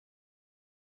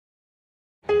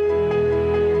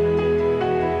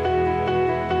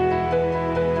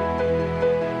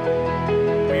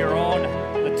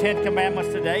Ten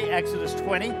Commandments today, Exodus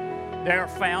 20. They're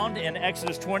found in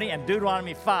Exodus 20 and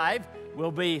Deuteronomy 5.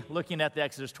 We'll be looking at the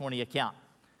Exodus 20 account.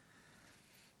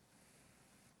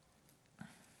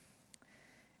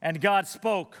 And God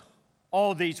spoke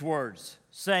all these words,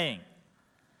 saying,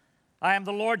 I am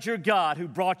the Lord your God who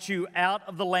brought you out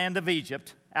of the land of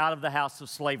Egypt, out of the house of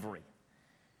slavery.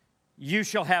 You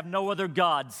shall have no other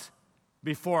gods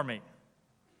before me.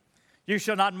 You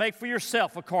shall not make for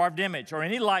yourself a carved image or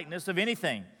any likeness of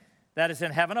anything that is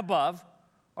in heaven above,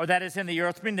 or that is in the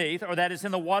earth beneath, or that is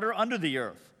in the water under the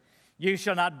earth. You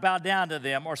shall not bow down to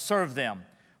them or serve them.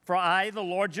 For I, the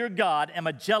Lord your God, am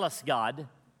a jealous God,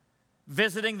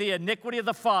 visiting the iniquity of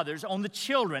the fathers on the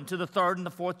children to the third and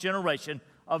the fourth generation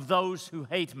of those who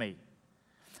hate me,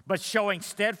 but showing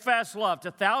steadfast love to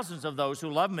thousands of those who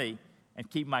love me and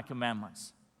keep my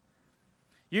commandments.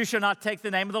 You shall not take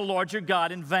the name of the Lord your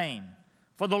God in vain,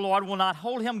 for the Lord will not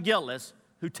hold him guiltless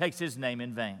who takes his name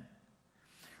in vain.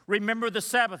 Remember the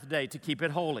Sabbath day to keep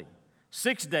it holy.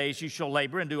 6 days you shall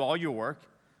labor and do all your work,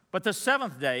 but the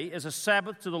seventh day is a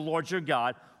Sabbath to the Lord your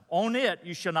God. On it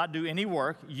you shall not do any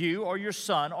work, you or your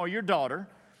son or your daughter,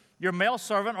 your male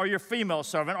servant or your female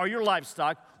servant, or your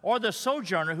livestock, or the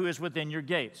sojourner who is within your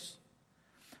gates.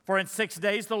 For in 6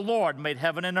 days the Lord made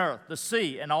heaven and earth, the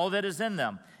sea, and all that is in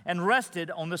them, and rested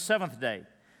on the seventh day.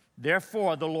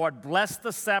 Therefore the Lord blessed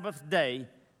the Sabbath day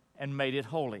and made it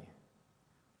holy.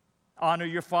 Honor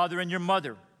your father and your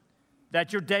mother,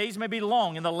 that your days may be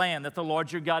long in the land that the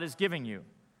Lord your God is giving you.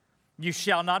 You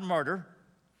shall not murder.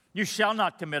 You shall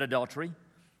not commit adultery.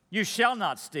 You shall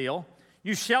not steal.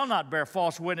 You shall not bear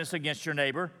false witness against your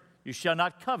neighbor. You shall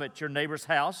not covet your neighbor's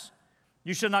house.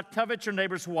 You shall not covet your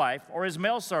neighbor's wife, or his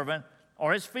male servant,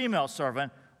 or his female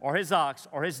servant, or his ox,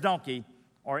 or his donkey,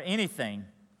 or anything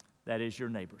that is your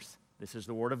neighbor's. This is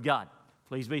the word of God.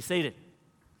 Please be seated.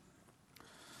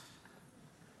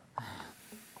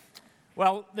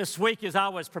 Well, this week as I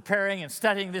was preparing and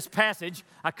studying this passage,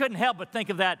 I couldn't help but think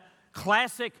of that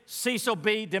classic Cecil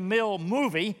B. DeMille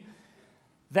movie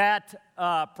that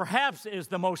perhaps is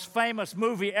the most famous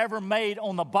movie ever made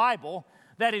on the Bible,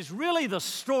 that is really the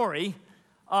story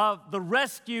of the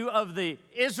rescue of the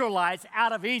Israelites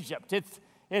out of Egypt.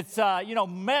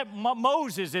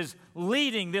 Moses is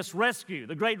leading this rescue,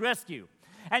 the great rescue.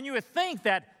 And you would think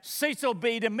that Cecil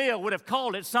B. DeMille would have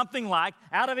called it something like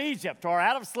Out of Egypt, or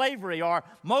Out of Slavery, or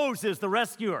Moses the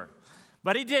Rescuer.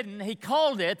 But he didn't. He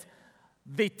called it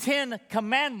the Ten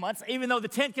Commandments, even though the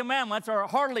Ten Commandments are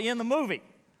hardly in the movie.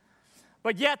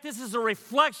 But yet this is a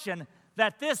reflection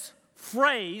that this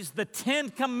phrase, the Ten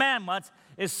Commandments,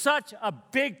 is such a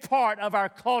big part of our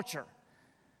culture.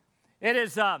 It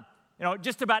is,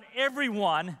 just about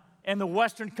everyone in the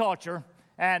Western culture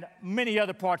and many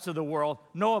other parts of the world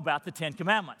know about the Ten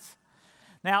Commandments.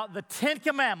 Now, the Ten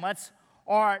Commandments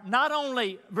are not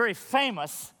only very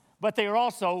famous, but they are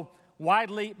also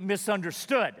widely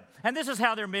misunderstood. And this is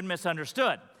how they're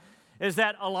misunderstood, is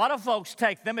that a lot of folks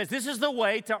take them as this is the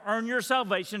way to earn your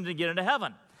salvation to get into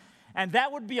heaven. And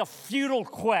that would be a futile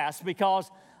quest, because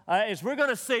as we're going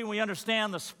to see when we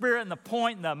understand the spirit and the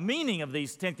point and the meaning of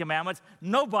these Ten Commandments,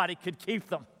 nobody could keep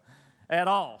them at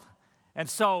all. And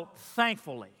so,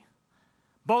 thankfully,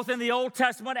 both in the Old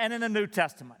Testament and in the New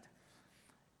Testament,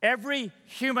 every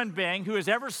human being who is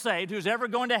ever saved, who is ever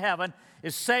going to heaven,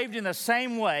 is saved in the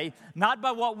same way, not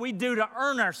by what we do to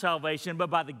earn our salvation, but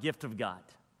by the gift of God,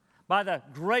 by the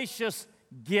gracious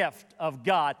gift of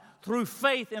God through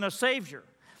faith in a Savior.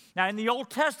 Now, in the Old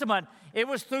Testament, it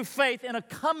was through faith in a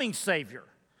coming Savior.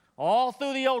 All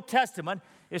through the Old Testament,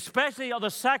 especially all the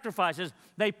sacrifices,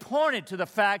 they pointed to the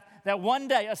fact that one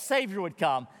day a Savior would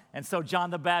come. And so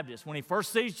John the Baptist, when he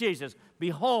first sees Jesus,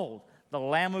 behold, the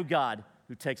Lamb of God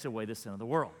who takes away the sin of the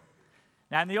world.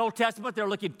 Now, in the Old Testament, they're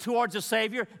looking towards a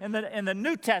Savior. In the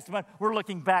New Testament, we're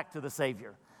looking back to the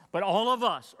Savior. But all of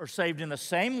us are saved in the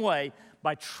same way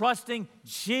by trusting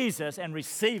Jesus and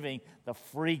receiving the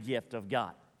free gift of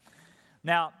God.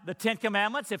 Now, the Ten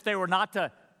Commandments, if they were not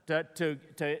to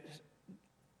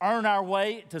earn our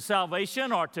way to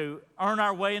salvation or to earn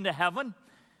our way into heaven,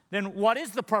 then what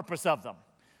is the purpose of them?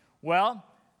 Well,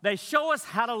 they show us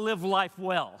how to live life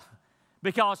well.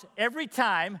 Because every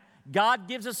time God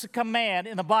gives us a command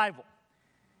in the Bible,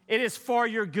 it is for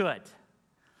your good.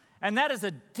 And that is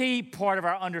a deep part of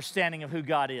our understanding of who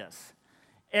God is.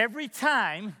 Every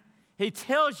time He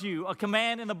tells you a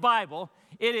command in the Bible,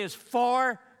 it is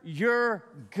for your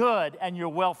good and your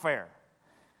welfare.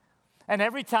 And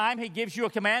every time He gives you a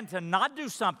command to not do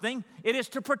something, it is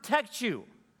to protect you.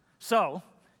 So,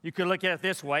 you could look at it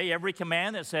this way. Every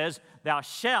command that says, thou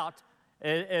shalt,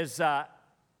 is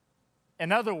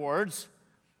in other words,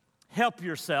 help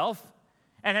yourself.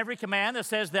 And every command that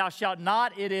says, thou shalt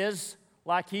not, it is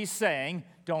like he's saying,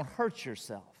 don't hurt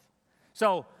yourself.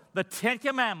 So the 10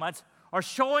 Commandments are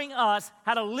showing us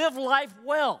how to live life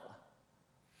well.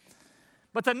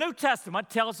 But the New Testament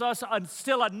tells us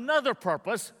still another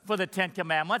purpose for the 10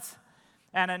 Commandments,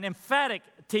 and an emphatic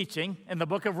teaching in the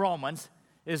book of Romans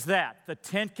is that the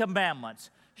 10 Commandments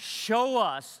show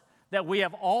us that we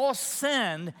have all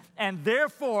sinned and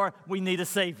therefore we need a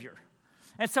Savior.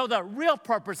 And so the real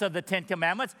purpose of the 10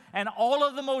 Commandments and all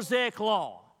of the Mosaic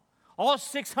Law, all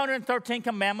 613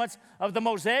 commandments of the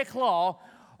Mosaic Law,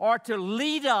 are to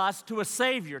lead us to a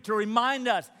Savior, to remind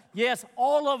us, yes,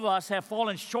 all of us have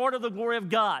fallen short of the glory of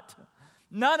God.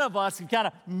 None of us have kind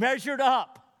of measured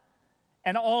up,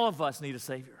 and all of us need a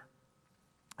Savior.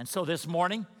 And so this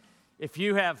morning, if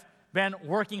you have been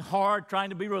working hard, trying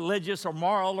to be religious or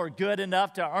moral or good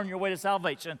enough to earn your way to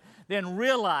salvation, then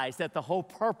realize that the whole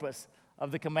purpose of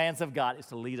the commands of God is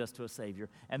to lead us to a Savior.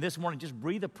 And this morning, just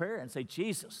breathe a prayer and say,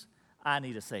 Jesus, I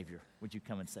need a Savior. Would you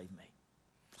come and save me?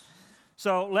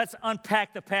 So let's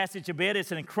unpack the passage a bit.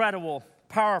 It's an incredible,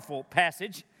 powerful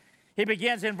passage. He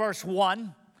begins in verse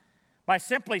 1 by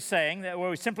simply saying, that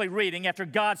we're simply reading, after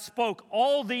God spoke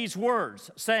all these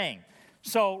words, saying.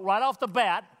 So right off the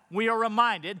bat, we are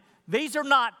reminded, these are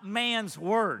not man's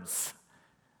words.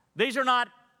 These are not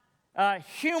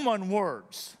human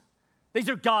words. These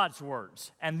are God's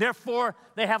words, and therefore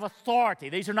they have authority.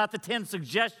 These are not the 10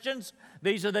 suggestions.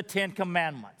 These are the 10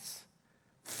 commandments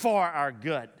for our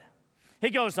good. He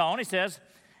goes on, he says,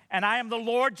 and I am the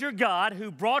Lord your God who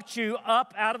brought you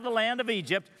up out of the land of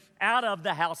Egypt, out of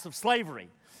the house of slavery.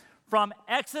 From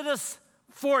Exodus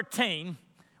 14,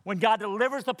 when God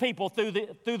delivers the people through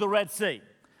the Red Sea.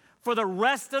 For the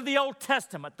rest of the Old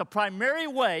Testament, the primary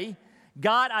way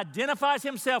God identifies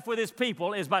himself with his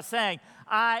people is by saying,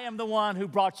 I am the one who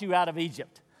brought you out of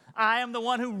Egypt. I am the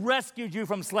one who rescued you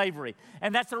from slavery.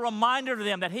 And that's a reminder to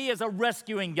them that he is a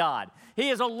rescuing God. He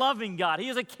is a loving God. He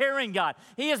is a caring God.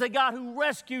 He is a God who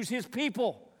rescues his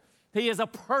people. He is a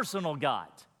personal God.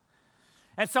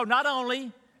 And so not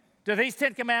only do these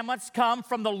 10 commandments come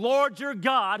from the Lord your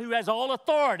God who has all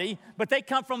authority, but they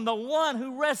come from the one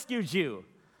who rescued you.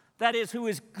 That is, who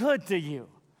is good to you,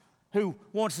 who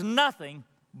wants nothing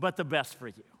but the best for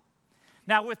you.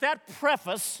 Now, with that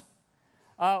preface,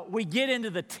 we get into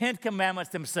the 10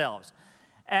 commandments themselves.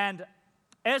 And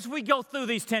as we go through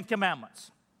these 10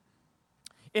 commandments,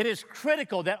 it is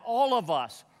critical that all of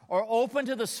us are open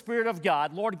to the Spirit of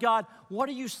God. Lord God, what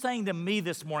are you saying to me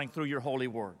this morning through your holy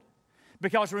word?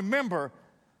 Because remember,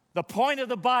 the point of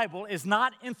the Bible is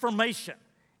not information.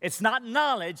 It's not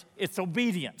knowledge, it's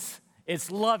obedience.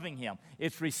 It's loving him.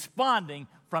 It's responding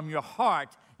from your heart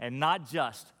and not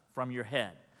just from your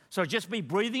head. So just be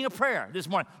breathing a prayer this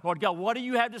morning. Lord God, what do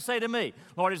you have to say to me?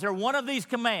 Lord, is there one of these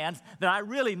commands that I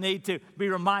really need to be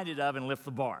reminded of and lift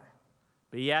the bar?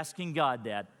 Be asking God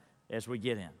that as we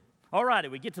get in. All righty,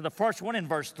 we get to the first one in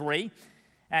verse 3,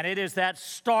 and it is that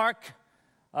stark,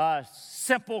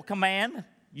 simple command,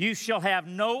 you shall have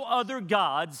no other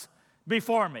gods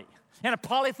before me. In a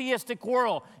polytheistic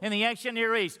world in the ancient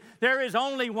Near East, there is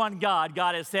only one God,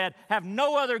 God has said, have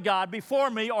no other God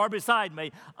before me or beside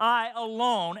me. I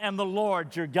alone am the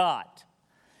Lord your God.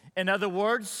 In other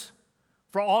words,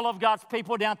 for all of God's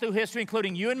people down through history,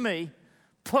 including you and me,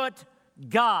 put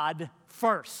God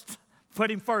first.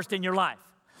 Put him first in your life.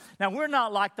 Now, we're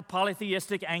not like the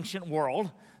polytheistic ancient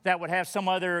world that would have some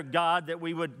other God that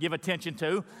we would give attention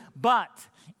to, but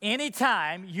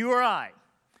anytime you or I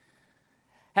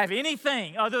have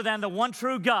anything other than the one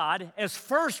true God as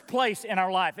first place in our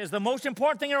life, as the most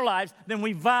important thing in our lives, then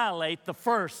we violate the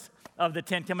first of the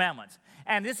 10 commandments.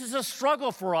 And this is a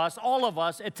struggle for us, all of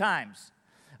us, at times.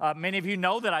 Many of you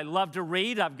know that I love to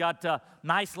read. I've got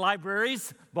nice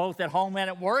libraries, both at home and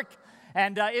at work.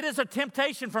 And it is a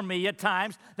temptation for me at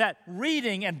times that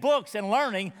reading and books and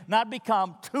learning not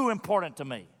become too important to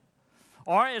me.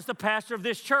 Or as the pastor of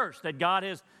this church that God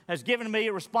has given me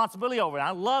a responsibility over. And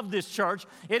I love this church.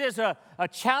 It is a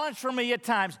challenge for me at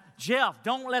times. Jeff,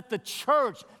 don't let the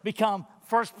church become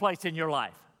first place in your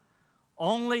life.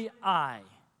 Only I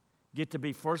get to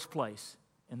be first place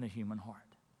in the human heart.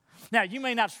 Now, you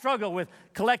may not struggle with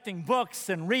collecting books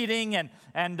and reading and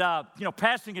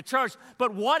pastoring a church,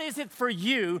 but what is it for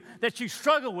you that you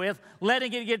struggle with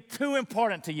letting it get too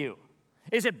important to you?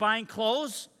 Is it buying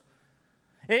clothes?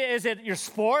 Is it your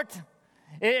sport?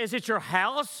 Is it your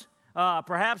house?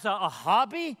 Perhaps a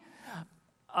hobby?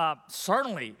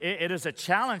 Certainly, it is a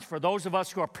challenge for those of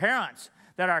us who are parents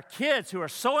that our kids who are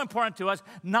so important to us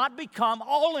not become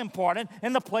all important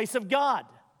in the place of God.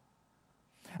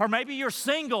 Or maybe you're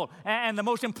single and the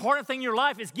most important thing in your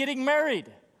life is getting married.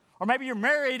 Or maybe you're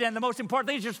married and the most important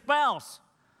thing is your spouse.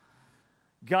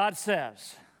 God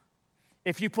says,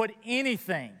 if you put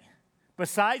anything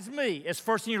besides me as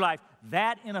first in your life,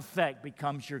 that in effect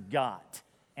becomes your God,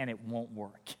 and it won't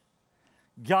work.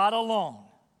 God alone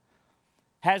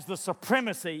has the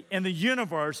supremacy in the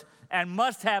universe and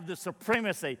must have the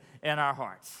supremacy in our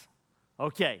hearts.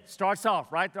 Okay, starts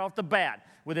off right off the bat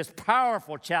with this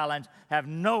powerful challenge, have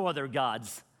no other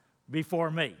gods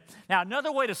before me. Now,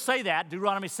 another way to say that,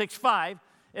 Deuteronomy 6:5,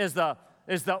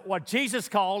 is what Jesus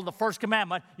called the first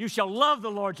commandment. You shall love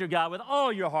the Lord your God with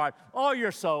all your heart, all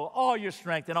your soul, all your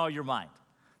strength, and all your mind.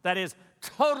 That is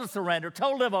total surrender,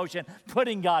 total devotion,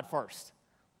 putting God first.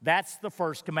 That's the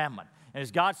first commandment. And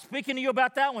is God speaking to you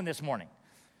about that one this morning?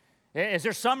 Is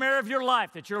there some area of your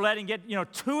life that you're letting get,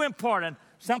 too important,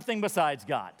 something besides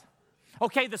God?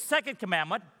 Okay, the second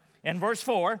commandment in verse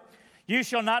 4, you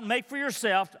shall not make for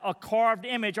yourself a carved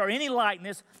image or any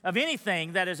likeness of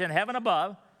anything that is in heaven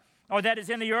above, or that is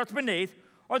in the earth beneath,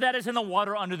 or that is in the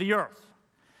water under the earth.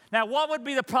 Now, what would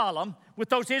be the problem with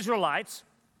those Israelites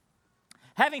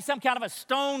having some kind of a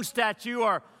stone statue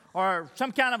or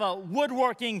some kind of a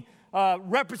woodworking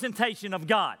representation of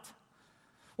God?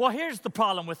 Well, here's the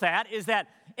problem with that, is that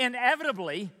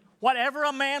inevitably, whatever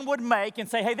a man would make and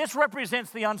say, hey, this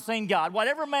represents the unseen God,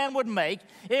 whatever man would make,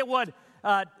 it would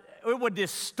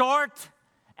distort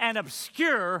and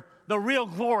obscure the real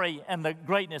glory and the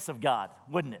greatness of God,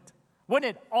 wouldn't it?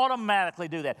 Wouldn't it automatically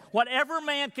do that? Whatever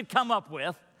man could come up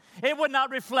with, it would not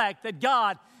reflect that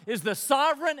God is the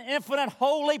sovereign, infinite,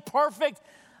 holy, perfect,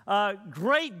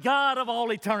 great God of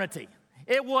all eternity.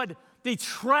 It would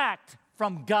detract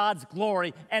from God's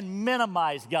glory and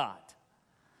minimize God.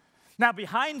 Now,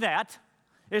 behind that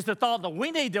is the thought that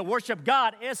we need to worship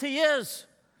God as He is.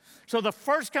 So the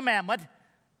first commandment,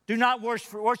 do not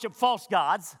worship false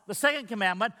gods. The second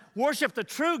commandment, worship the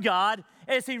true God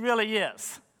as He really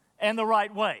is, and the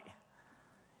right way.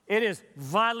 It is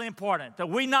vitally important that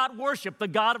we not worship the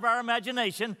God of our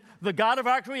imagination, the God of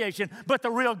our creation, but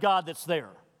the real God that's there.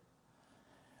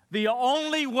 The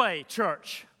only way,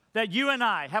 church, that you and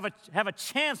I have a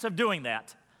chance of doing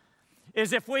that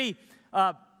is if we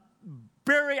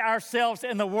bury ourselves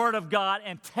in the Word of God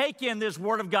and take in this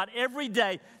Word of God every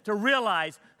day to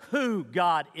realize who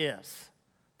God is.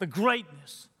 The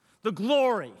greatness, the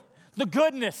glory, the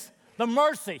goodness, the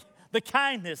mercy, the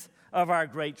kindness of our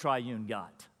great triune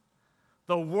God.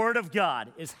 The Word of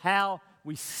God is how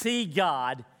we see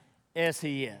God as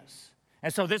He is.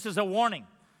 And so this is a warning.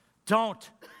 Don't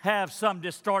have some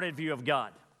distorted view of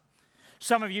God.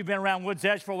 Some of you have been around Woods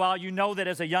Edge for a while. You know that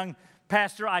as a young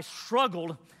pastor, I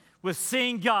struggled with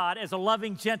seeing God as a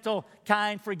loving, gentle,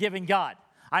 kind, forgiving God.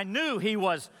 I knew He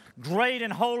was great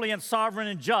and holy and sovereign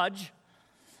and judge.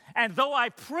 And though I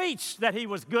preached that He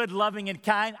was good, loving, and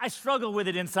kind, I struggled with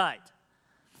it inside.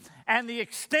 And the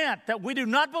extent that we do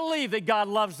not believe that God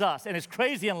loves us and is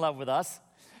crazy in love with us,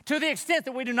 to the extent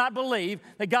that we do not believe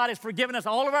that God has forgiven us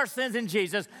all of our sins in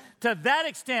Jesus, to that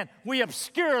extent, we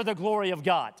obscure the glory of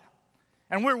God.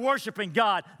 And we're worshiping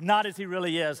God not as He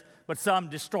really is, but some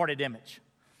distorted image.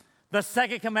 The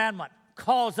second commandment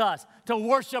calls us to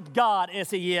worship God as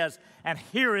He is, and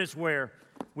here is where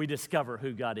we discover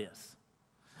who God is.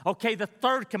 Okay, the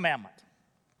third commandment.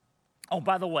 Oh,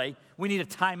 by the way, we need a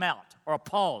timeout or a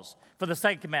pause for the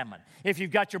second commandment. If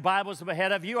you've got your Bibles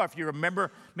ahead of you, or if you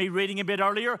remember me reading a bit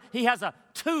earlier, he has a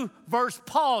 2-verse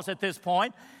pause at this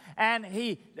point, and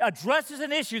he addresses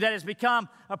an issue that has become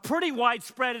pretty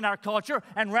widespread in our culture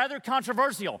and rather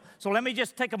controversial. So let me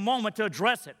just take a moment to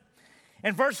address it.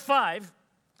 In verse 5,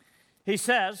 he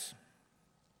says,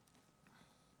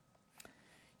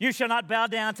 you shall not bow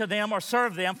down to them or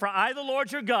serve them, for I, the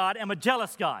Lord your God, am a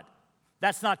jealous God.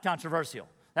 That's not controversial.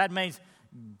 That means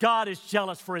God is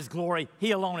jealous for His glory.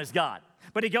 He alone is God.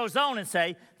 But he goes on and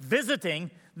say,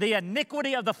 visiting the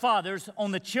iniquity of the fathers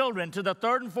on the children to the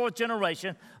third and fourth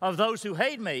generation of those who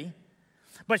hate me,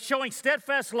 but showing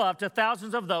steadfast love to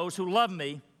thousands of those who love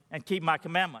me and keep my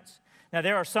commandments. Now,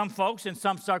 there are some folks in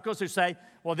some circles who say,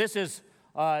 well, this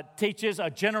teaches a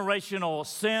generational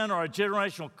sin or a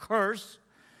generational curse,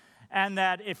 and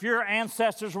that if your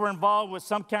ancestors were involved with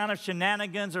some kind of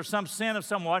shenanigans or some sin of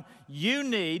someone, you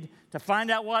need to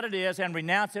find out what it is and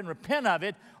renounce it and repent of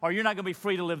it, or you're not going to be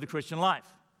free to live the Christian life.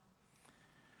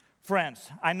 Friends,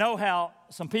 I know how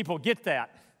some people get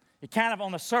that. It kind of,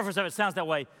 on the surface of it, sounds that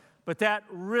way, but that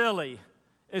really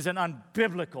is an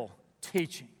unbiblical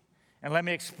teaching. And let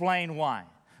me explain why.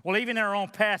 Well, even in our own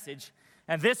passage,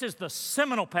 and this is the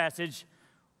seminal passage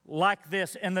like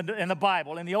this in the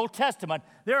Bible, in the Old Testament,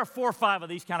 there are 4 or 5 of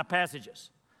these kind of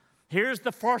passages. Here's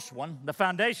the first one, the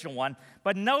foundational one.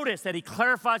 But notice that he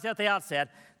clarifies at the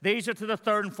outset, these are to the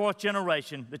third and fourth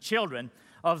generation, the children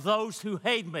of those who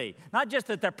hate me. Not just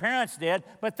that their parents did,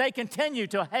 but they continue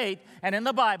to hate. And in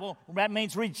the Bible, that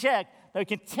means reject. They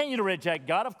continue to reject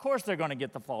God. Of course they're going to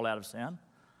get the fallout of sin.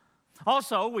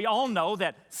 Also, we all know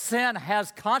that sin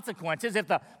has consequences. If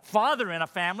the father in a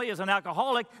family is an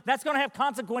alcoholic, that's going to have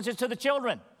consequences to the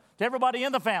children, to everybody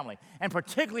in the family, and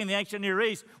particularly in the ancient Near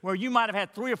East, where you might have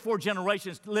had 3 or 4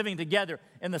 generations living together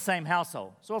in the same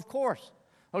household. So, of course,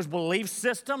 those belief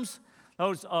systems,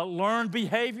 those learned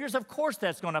behaviors, of course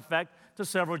that's going to affect to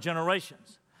several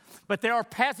generations. But there are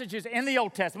passages in the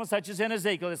Old Testament, such as in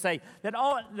Ezekiel, that say that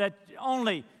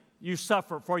only you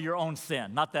suffer for your own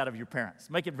sin, not that of your parents.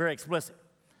 Make it very explicit.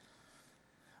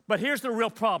 But here's the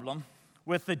real problem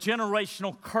with the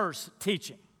generational curse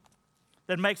teaching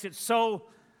that makes it so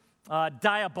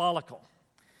diabolical,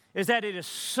 is that it is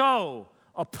so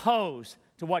opposed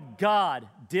to what God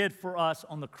did for us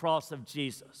on the cross of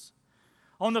Jesus.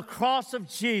 On the cross of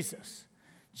Jesus,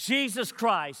 Jesus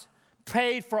Christ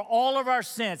paid for all of our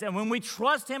sins. And when we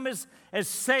trust Him as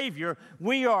Savior,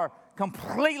 we are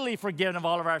completely forgiven of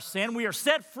all of our sin. We are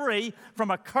set free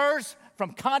from a curse,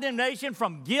 from condemnation,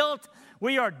 from guilt.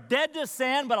 We are dead to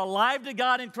sin, but alive to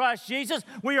God in Christ Jesus.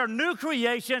 We are new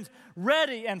creations,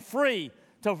 ready and free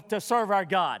to serve our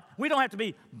God. We don't have to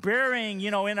be burying,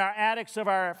 in our attics of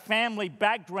our family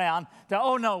background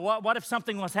oh no, what if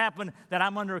something was happened that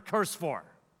I'm under a curse for?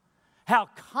 How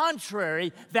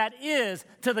contrary that is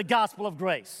to the gospel of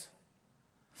grace.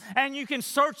 And you can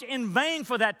search in vain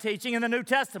for that teaching in the New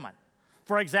Testament.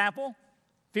 For example,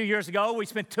 a few years ago, we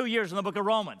spent 2 years in the book of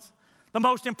Romans, the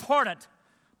most important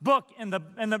book in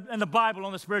the Bible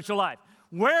on the spiritual life.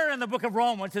 Where in the book of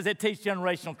Romans does it teach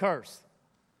generational curse?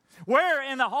 Where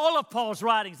in all of Paul's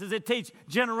writings does it teach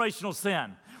generational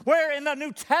sin? Where in the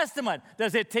New Testament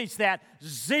does it teach that?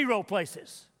 0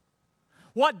 places.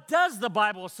 What does the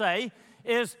Bible say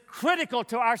is critical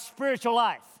to our spiritual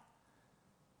life?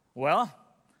 Well,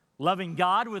 loving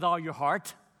God with all your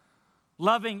heart,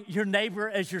 loving your neighbor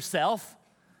as yourself,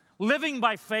 living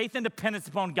by faith and dependence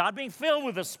upon God, being filled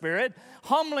with the Spirit,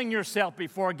 humbling yourself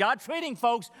before God, treating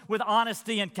folks with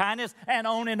honesty and kindness, and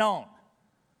on and on.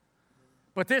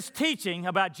 But this teaching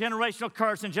about generational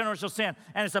curse and generational sin,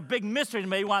 and it's a big mystery to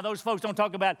me why those folks don't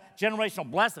talk about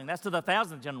generational blessing, that's to the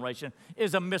 1,000th generation,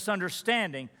 is a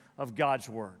misunderstanding of God's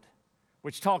Word,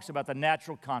 which talks about the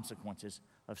natural consequences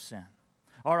of sin.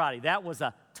 All righty, that was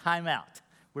a timeout.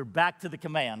 We're back to the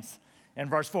commands in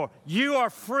verse 4. You are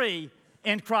free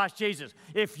in Christ Jesus.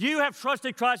 If you have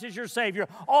trusted Christ as your Savior,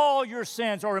 all your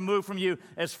sins are removed from you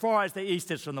as far as the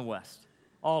east is from the west.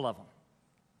 All of them.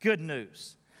 Good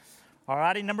news. All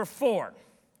righty, number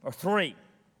 3.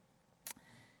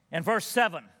 In verse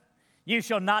 7, you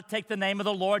shall not take the name of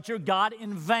the Lord your God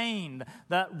in vain.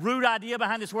 The root idea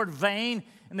behind this word vain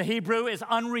in the Hebrew is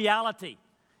unreality,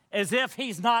 as if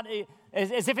he's not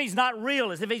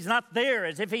real, as if he's not there,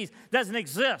 as if he doesn't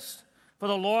exist. For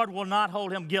the Lord will not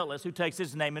hold him guiltless who takes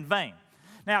his name in vain.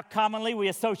 Now, commonly we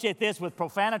associate this with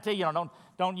profanity.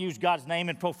 Don't use God's name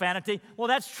in profanity. Well,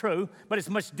 that's true, but it's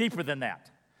much deeper than that.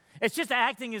 It's just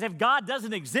acting as if God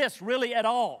doesn't exist really at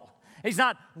all. He's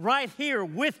not right here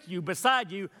with you,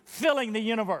 beside you, filling the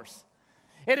universe.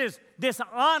 It is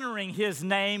dishonoring his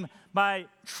name by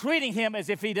treating him as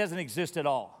if he doesn't exist at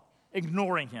all,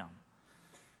 ignoring him.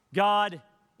 God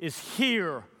is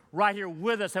here, right here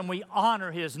with us, and we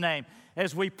honor his name.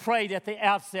 As we prayed at the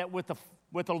outset with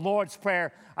the Lord's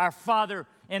Prayer, our Father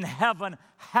in heaven,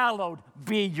 hallowed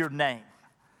be your name.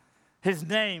 His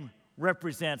name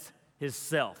represents his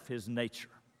self, his nature.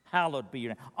 Hallowed be your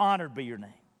name. Honored be your name.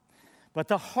 But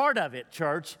the heart of it,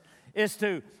 church, is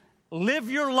to live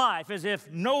your life as if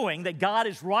knowing that God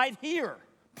is right here,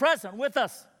 present with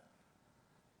us.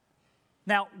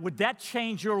 Now, would that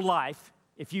change your life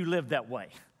if you lived that way?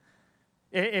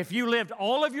 If you lived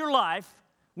all of your life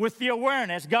with the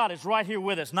awareness God is right here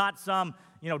with us, not some,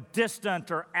 distant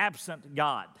or absent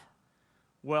God.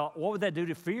 Well, what would that do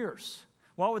to fears?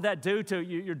 What would that do to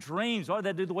your dreams? What would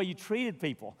that do to the way you treated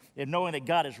people? If knowing that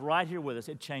God is right here with us,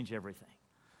 it'd change everything.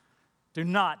 Do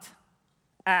not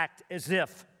act as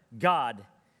if God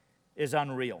is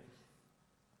unreal.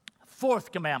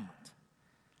 4th commandment.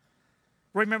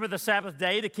 Remember the Sabbath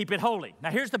day to keep it holy. Now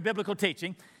here's the biblical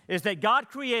teaching, is that God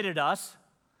created us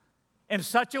in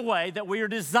such a way that we are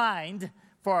designed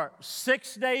for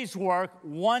 6 days work,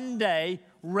 1 day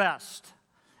rest.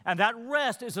 And that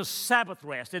rest is a Sabbath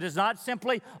rest. It is not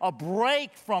simply a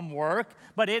break from work,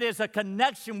 but it is a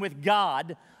connection with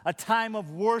God, a time of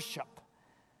worship.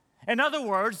 In other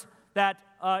words, that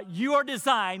you are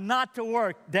designed not to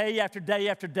work day after day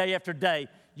after day after day.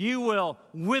 You will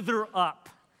wither up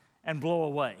and blow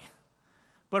away.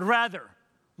 But rather,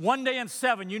 one day in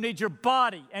 7, you need your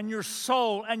body and your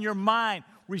soul and your mind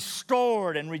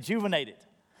restored and rejuvenated.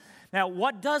 Now,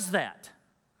 what does that?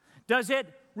 Does it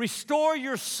restore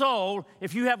your soul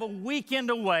if you have a weekend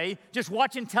away just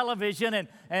watching television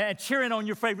and cheering on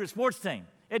your favorite sports team?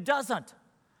 It doesn't.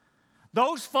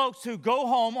 Those folks who go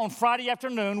home on Friday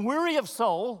afternoon, weary of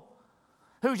soul,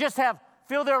 who just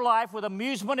fill their life with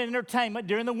amusement and entertainment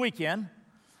during the weekend,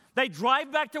 they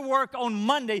drive back to work on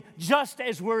Monday just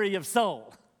as weary of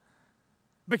soul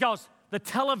because the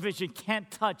television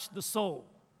can't touch the soul.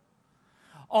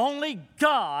 Only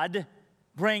God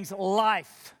brings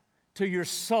life to your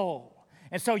soul.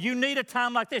 And so you need a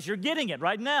time like this. You're getting it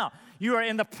right now. You are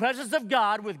in the presence of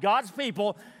God with God's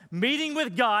people, meeting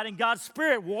with God, and God's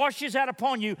Spirit washes out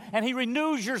upon you, and He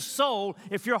renews your soul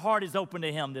if your heart is open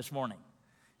to Him this morning.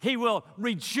 He will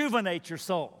rejuvenate your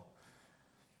soul.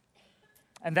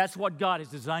 And that's what God has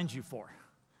designed you for.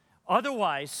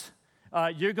 Otherwise,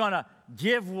 you're going to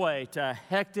give way to a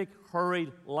hectic,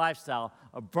 hurried lifestyle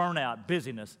of burnout,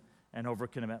 busyness, and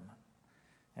overcommitment.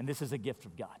 And this is a gift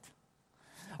of God.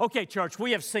 Okay, church,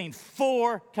 we have seen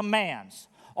 4 commands.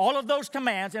 All of those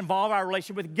commands involve our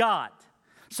relationship with God.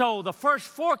 So the first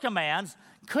 4 commands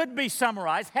could be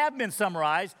summarized, have been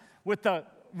summarized, with the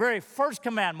very first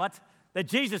commandment that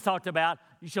Jesus talked about: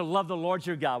 you shall love the Lord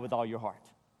your God with all your heart.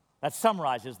 That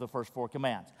summarizes the first 4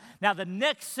 commands. Now, the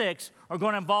next 6 are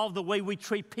going to involve the way we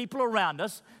treat people around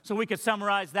us, so we could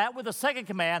summarize that with the second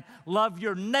command: love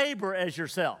your neighbor as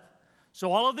yourself.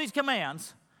 So all of these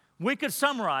commands, we could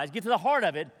summarize, get to the heart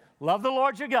of it: love the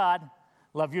Lord your God,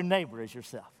 love your neighbor as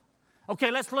yourself.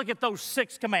 Okay, let's look at those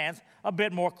 6 commands a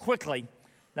bit more quickly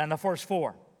than the first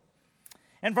 4.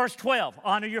 In verse 12,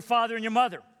 honor your father and your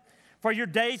mother, for your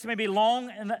days may be long,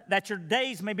 and that your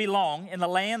days may be long in the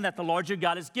land that the Lord your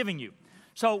God is giving you.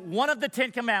 So one of the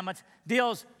 10 commandments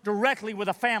deals directly with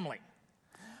a family.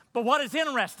 But what is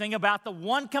interesting about the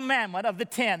one commandment of the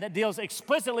 10 that deals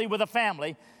explicitly with a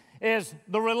family is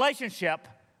the relationship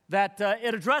that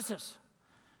it addresses.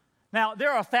 Now, there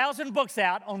are 1,000 books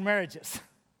out on marriages.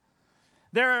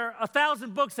 There are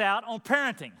 1,000 books out on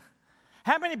parenting.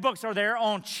 How many books are there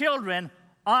on children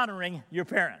honoring your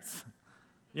parents?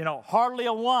 You know, hardly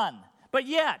a one. But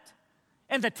yet,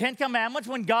 in the 10 Commandments,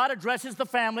 when God addresses the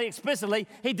family explicitly,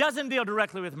 He doesn't deal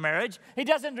directly with marriage. He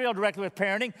doesn't deal directly with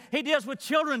parenting. He deals with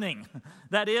childrening.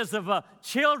 That is, of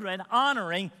children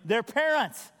honoring their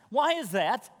parents. Why is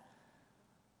that?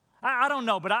 I don't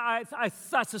know, but I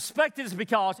suspect it is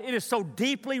because it is so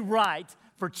deeply right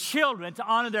for children to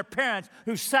honor their parents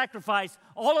who sacrificed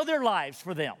all of their lives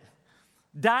for them,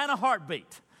 die in a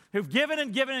heartbeat, who've given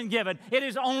and given and given. It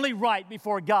is only right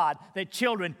before God that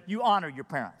children, you honor your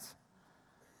parents.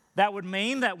 That would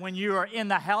mean that when you are in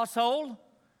the household,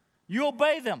 you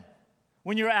obey them.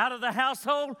 When you're out of the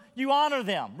household, you honor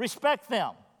them, respect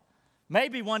them.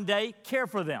 Maybe one day, care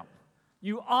for them.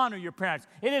 You honor your parents.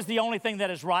 It is the only thing that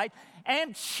is right.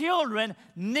 And children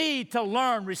need to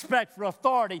learn respect for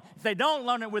authority. If they don't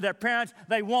learn it with their parents,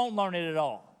 they won't learn it at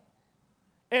all.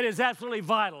 It is absolutely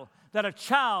vital that a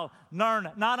child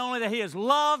learn not only that he is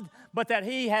loved, but that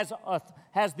he has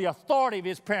the authority of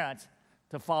his parents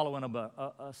to follow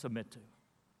and submit to.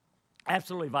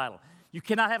 Absolutely vital. You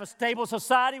cannot have a stable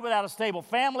society without a stable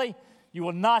family. You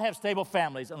will not have stable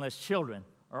families unless children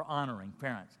are honoring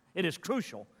parents. It is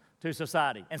crucial to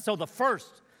society. And so the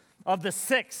first of the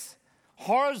 6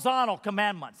 horizontal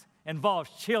commandments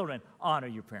involves children honor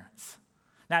your parents.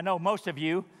 Now, I know most of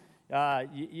you,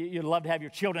 you'd love to have your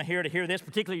children here to hear this,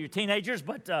 particularly your teenagers,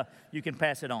 but you can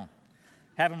pass it on.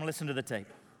 Have them listen to the tape.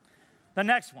 The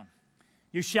next one,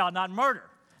 you shall not murder.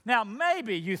 Now,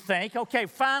 maybe you think, okay,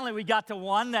 finally we got to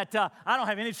one that I don't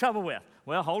have any trouble with.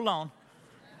 Well, hold on.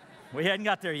 We hadn't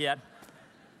got there yet.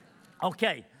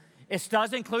 Okay, it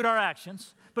does include our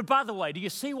actions. But by the way, do you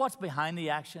see what's behind the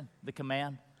action, the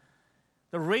command?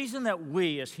 The reason that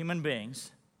we as human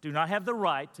beings do not have the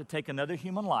right to take another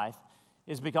human life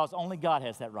is because only God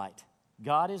has that right.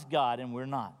 God is God and we're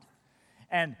not.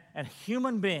 And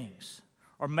human beings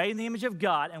are made in the image of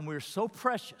God, and we're so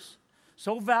precious,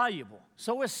 so valuable,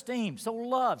 so esteemed, so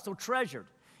loved, so treasured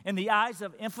in the eyes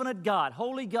of infinite God,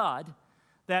 holy God,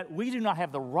 that we do not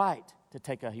have the right to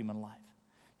take a human life.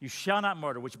 You shall not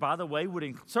murder, which, by the way,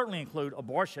 would certainly include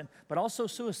abortion, but also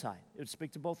suicide. It would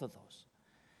speak to both of those.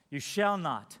 You shall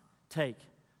not take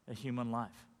a human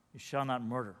life. You shall not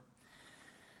murder.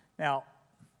 Now,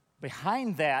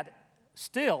 behind that,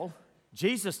 still,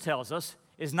 Jesus tells us,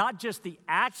 is not just the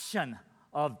action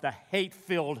of the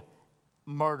hate-filled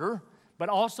murder, but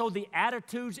also the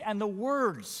attitudes and the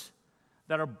words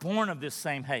that are born of this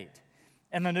same hate.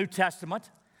 In the New Testament,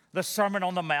 the Sermon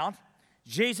on the Mount,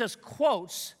 Jesus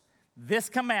quotes this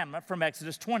commandment from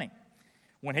Exodus 20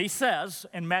 when he says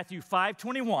in Matthew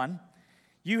 5:21,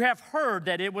 "You have heard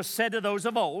that it was said to those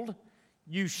of old,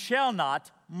 'You shall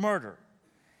not murder.'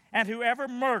 And whoever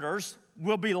murders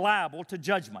will be liable to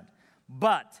judgment.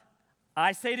 But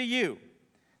I say to you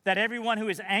that everyone who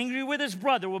is angry with his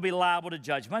brother will be liable to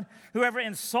judgment. Whoever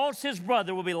insults his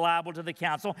brother will be liable to the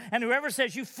council. And whoever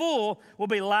says, 'You fool,' will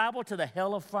be liable to the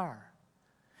hell of fire."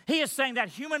 He is saying that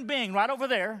human being right over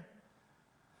there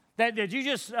that you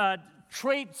just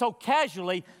treat so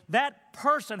casually, that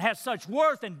person has such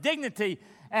worth and dignity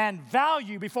and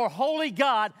value before holy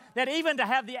God that even to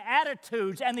have the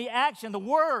attitudes and the action, the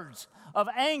words of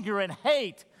anger and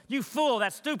hate, "You fool,"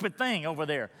 that stupid thing over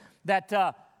there, that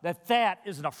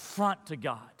is an affront to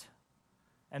God.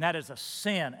 And that is a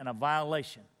sin and a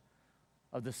violation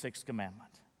of the sixth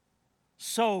commandment.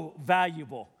 So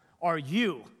valuable are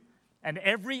you and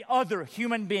every other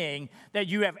human being that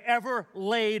you have ever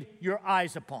laid your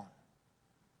eyes upon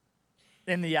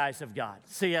in the eyes of God.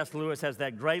 C.S. Lewis has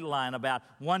that great line about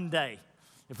one day,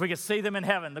 if we could see them in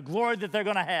heaven, the glory that they're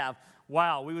going to have,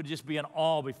 wow, we would just be in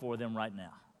awe before them right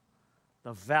now.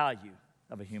 The value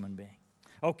of a human being.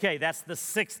 Okay, that's the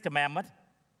sixth commandment.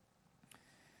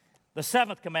 The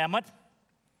seventh commandment,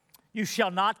 you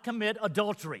shall not commit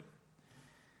adultery.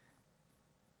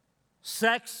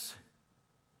 Sex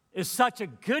is such a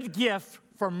good gift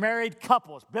for married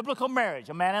couples, biblical marriage,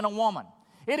 a man and a woman.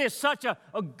 It is such a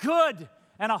good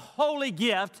and a holy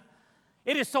gift.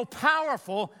 It is so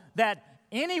powerful that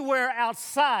anywhere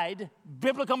outside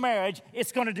biblical marriage,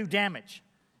 it's going to do damage.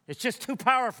 It's just too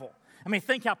powerful. I mean,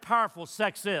 think how powerful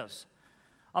sex is.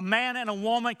 A man and a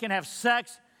woman can have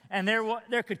sex, and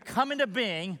there could come into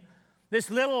being this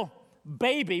little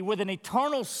baby with an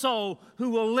eternal soul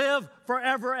who will live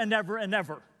forever and ever and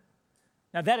ever.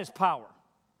 Now, that is power.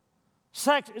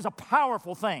 Sex is a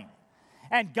powerful thing.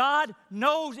 And God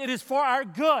knows it is for our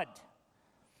good.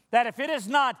 That if it is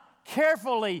not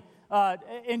carefully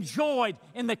enjoyed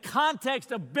in the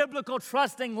context of biblical,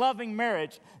 trusting, loving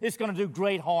marriage, it's going to do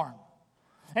great harm.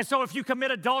 And so if you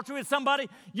commit adultery with somebody,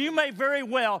 you may very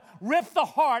well rip the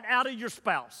heart out of your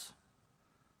spouse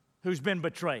who's been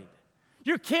betrayed.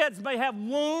 Your kids may have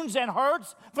wounds and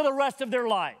hurts for the rest of their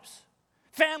lives.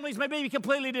 Families may be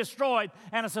completely destroyed,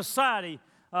 and a society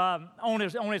on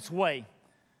its way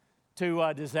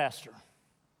to disaster.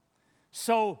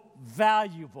 So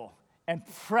valuable and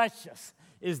precious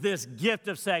is this gift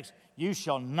of sex. You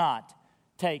shall not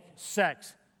take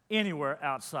sex anywhere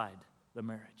outside the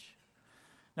marriage.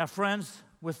 Now, friends,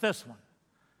 with this one,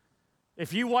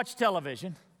 if you watch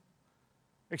television,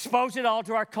 expose it all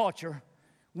to our culture,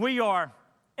 we are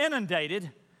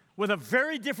inundated with a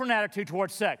very different attitude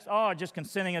towards sex. Oh, just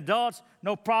consenting adults,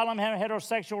 no problem. Having a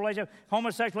heterosexual relationship,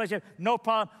 homosexual relationship, no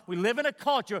problem. We live in a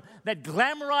culture that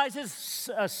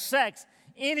glamorizes sex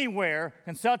anywhere.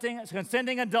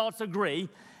 Consenting adults agree,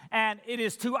 and it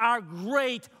is to our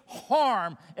great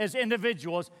harm as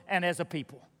individuals and as a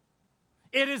people.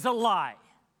 It is a lie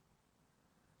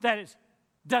that it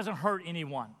doesn't hurt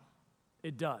anyone.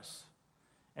 It does.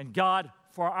 And God,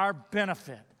 for our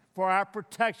benefit, for our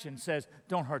protection, says,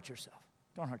 don't hurt yourself.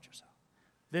 Don't hurt yourself.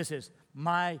 This is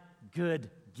my good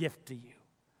gift to you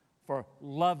for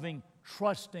loving,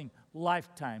 trusting,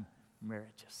 lifetime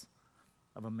marriages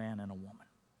of a man and a woman.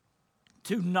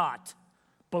 Do not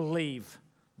believe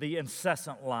the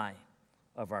incessant lie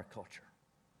of our culture.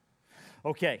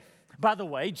 Okay. By the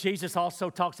way, Jesus also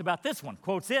talks about this one,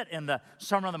 quotes it in the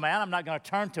Sermon on the Mount. I'm not going to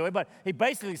turn to it, but he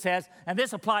basically says, and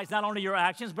this applies not only to your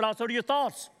actions, but also to your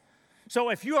thoughts. So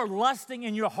if you are lusting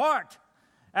in your heart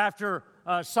after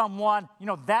someone,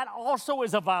 that also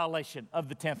is a violation of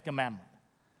the 10th commandment.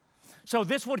 So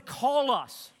this would call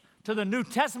us to the New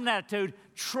Testament attitude,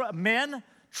 men,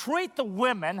 treat the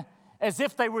women as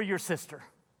if they were your sister.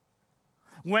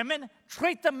 Women,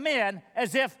 treat the men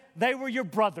as if they were your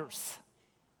brothers.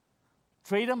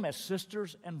 Treat them as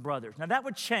sisters and brothers. Now, that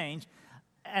would change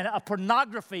a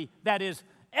pornography that is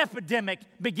epidemic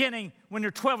beginning when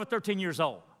you're 12 or 13 years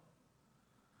old.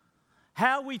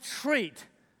 How we treat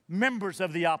members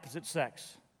of the opposite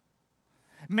sex.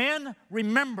 Men,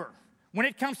 remember, when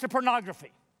it comes to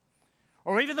pornography,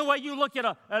 or even the way you look at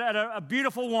a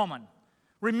beautiful woman,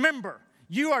 remember,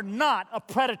 you are not a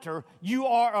predator, you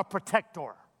are a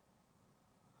protector.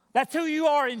 That's who you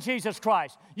are in Jesus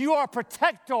Christ. You are a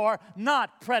protector,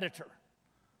 not predator.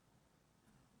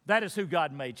 That is who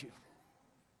God made you.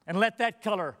 And let that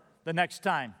color the next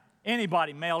time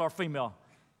anybody, male or female,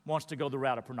 wants to go the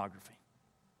route of pornography.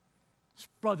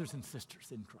 Brothers and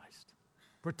sisters in Christ.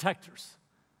 Protectors,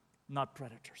 not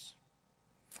predators.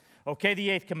 Okay, the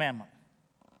 8th commandment.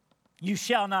 You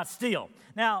shall not steal.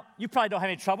 Now, you probably don't have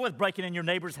any trouble with breaking in your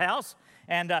neighbor's house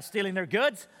and stealing their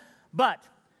goods, but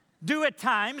do at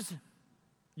times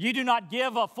you do not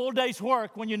give a full day's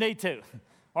work when you need to,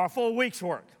 or a full week's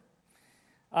work.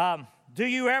 Do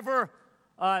you ever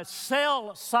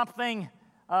sell something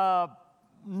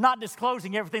not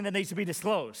disclosing everything that needs to be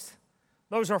disclosed?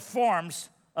 Those are forms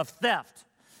of theft.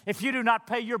 If you do not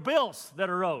pay your bills that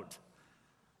are owed,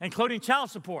 including child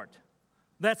support,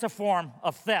 that's a form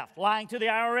of theft. Lying to the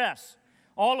IRS,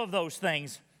 all of those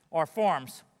things are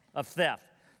forms of theft.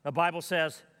 The Bible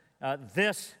says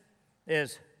this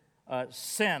is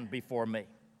sin before me.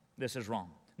 This is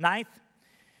wrong. 9th,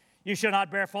 you shall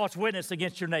not bear false witness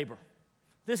against your neighbor.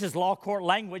 This is law court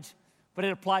language, but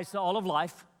it applies to all of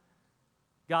life.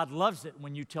 God loves it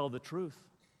when you tell the truth.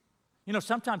 You know,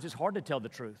 sometimes it's hard to tell the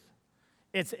truth.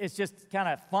 It's just kind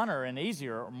of funner and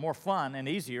easier, or more fun and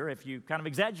easier if you kind of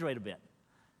exaggerate a bit.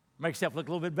 Make yourself look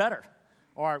a little bit better,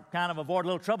 or kind of avoid a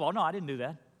little trouble. Oh, no, I didn't do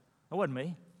that. That wasn't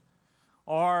me.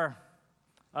 Or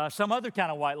some other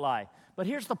kind of white lie. But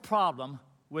here's the problem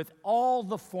with all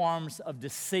the forms of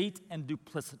deceit and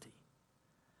duplicity,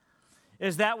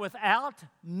 is that without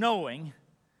knowing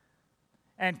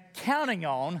and counting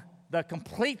on the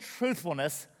complete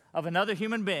truthfulness of another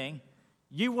human being,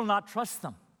 you will not trust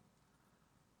them.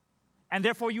 And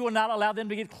therefore, you will not allow them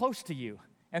to get close to you.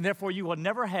 And therefore, you will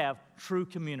never have true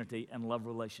community and love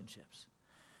relationships.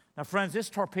 Now, friends, this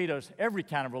torpedoes every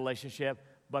kind of relationship,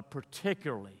 but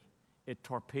particularly it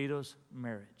torpedoes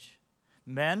marriage.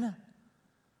 Men,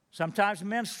 sometimes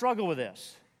men struggle with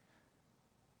this.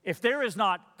 If there is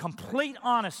not complete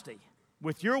honesty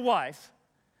with your wife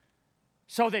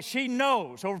so that she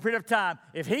knows over a period of time,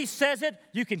 if he says it,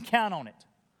 you can count on it,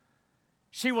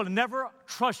 she will never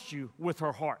trust you with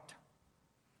her heart.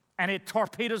 And it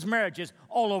torpedoes marriages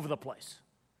all over the place.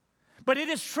 But it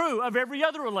is true of every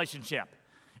other relationship.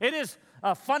 It is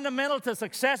fundamental to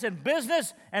success in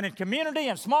business and in community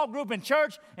and small group and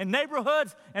church and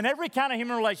neighborhoods and every kind of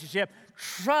human relationship.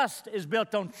 Trust is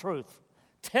built on truth.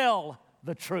 Tell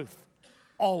the truth,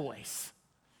 always.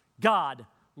 God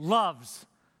loves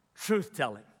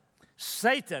truth-telling.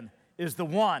 Satan is the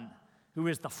one who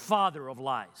is the father of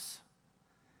lies.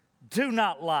 Do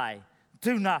not lie.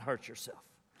 Do not hurt yourself.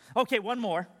 Okay, one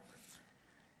more.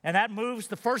 And that moves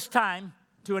the first time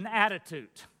to an attitude.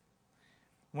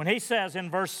 When he says in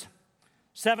verse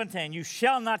 17, you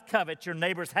shall not covet your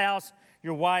neighbor's house,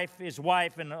 your wife, his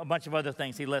wife, and a bunch of other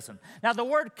things he listened. Now, the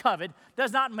word covet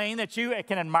does not mean that you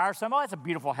can admire something. Oh, that's a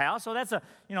beautiful house. Oh, that's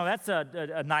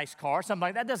a nice car. Something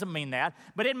like that. That doesn't mean that.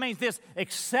 But it means this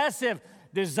excessive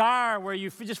desire where you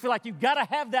just feel like you've got to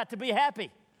have that to be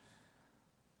happy.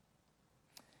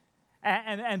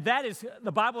 And that is,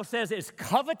 the Bible says, is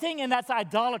coveting, and that's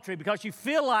idolatry, because you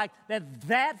feel like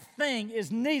that thing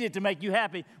is needed to make you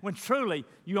happy when truly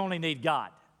you only need God.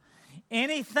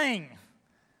 Anything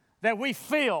that we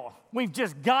feel we've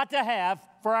just got to have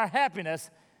for our happiness,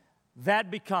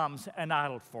 that becomes an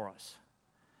idol for us.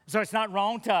 So it's not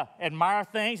wrong to admire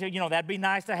things, that'd be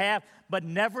nice to have, but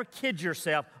never kid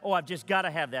yourself, oh, I've just got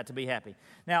to have that to be happy.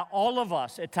 Now, all of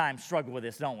us at times struggle with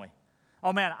this, don't we?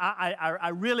 Oh, man, I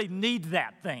really need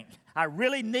that thing. I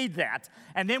really need that.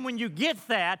 And then when you get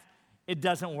that, it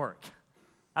doesn't work.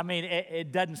 I mean,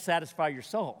 it doesn't satisfy your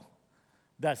soul,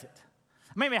 does it?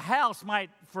 Maybe a house might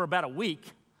for about a week,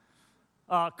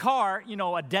 a car,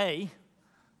 a day,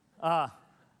 a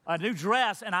new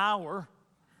dress, an hour,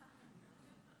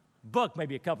 book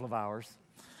maybe a couple of hours.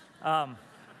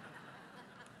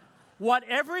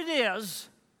 Whatever it is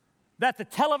that the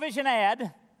television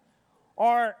ad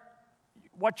or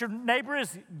what your neighbor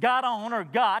has got on or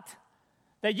got,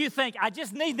 that you think, I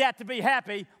just need that to be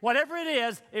happy, whatever it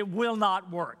is, it will not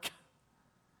work.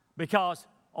 Because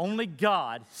only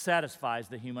God satisfies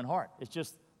the human heart. It's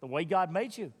just the way God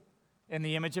made you, in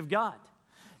the image of God.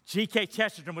 G.K.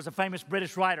 Chesterton was a famous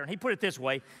British writer, and he put it this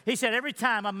way. He said, every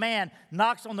time a man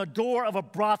knocks on the door of a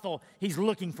brothel, he's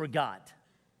looking for God.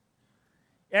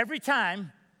 Every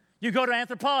time you go to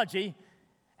Anthropologie,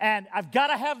 and I've got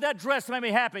to have that dress to make me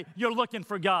happy, you're looking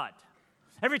for God.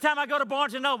 Every time I go to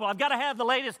Barnes & Noble, I've got to have the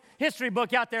latest history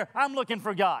book out there, I'm looking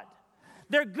for God.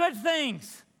 They're good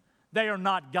things. They are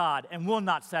not God and will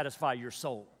not satisfy your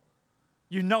soul.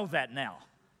 You know that now.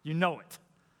 You know it.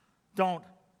 Don't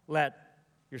let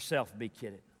yourself be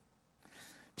kidded.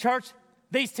 Church,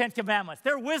 these 10 commandments,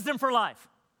 they're wisdom for life.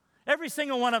 Every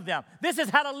single one of them. This is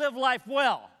how to live life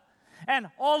well. And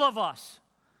all of us,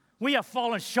 we have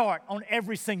fallen short on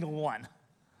every single one.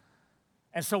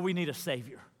 And so we need a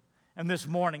Savior. And And this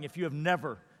morning, if you have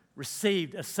never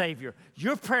received a Savior,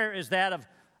 your prayer is that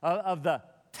of the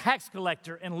tax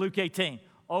collector in Luke 18.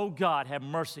 Oh God, have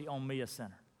mercy on me, a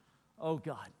sinner. Oh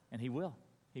God, and He will.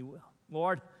 He will.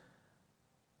 Lord,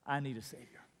 I need a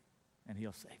Savior, and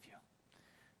He'll save you.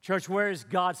 Church, where is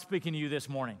God speaking to you this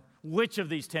morning? Which of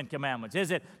these 10 commandments?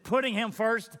 Is it putting Him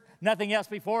first, nothing else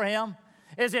before Him?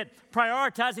 Is it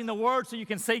prioritizing the Word so you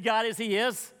can see God as He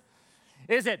is?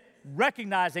 Is it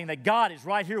recognizing that God is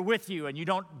right here with you and you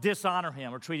don't dishonor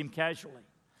Him or treat Him casually?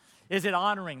 Is it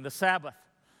honoring the Sabbath,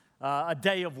 a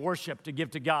day of worship to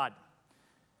give to God?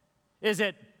 Is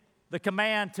it the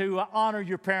command to honor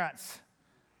your parents,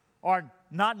 or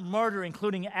not murder,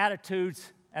 including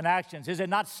attitudes and actions? Is it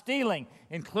not stealing,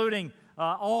 including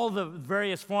all the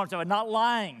various forms of it? Not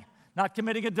lying, not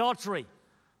committing adultery,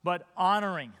 but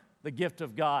honoring the gift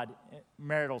of God,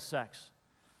 marital sex?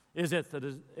 Is it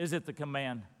the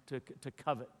command to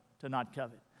covet, to not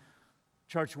covet?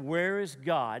 Church, where is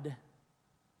God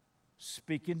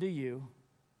speaking to you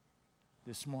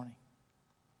this morning?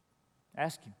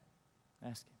 Ask Him.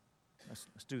 Ask Him.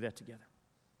 Let's do that together.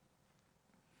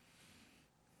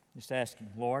 Just ask Him,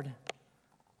 Lord,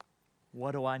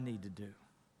 what do I need to do?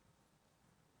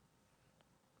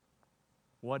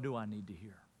 What do I need to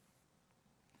hear?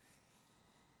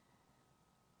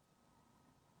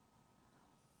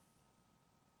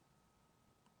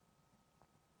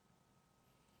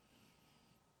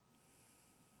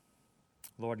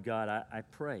 Lord God, I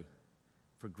pray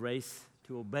for grace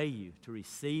to obey You, to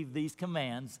receive these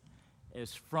commands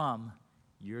as from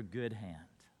Your good hand.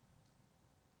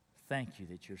 Thank You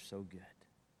that You're so good.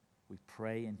 We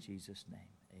pray in Jesus' name.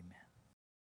 Amen.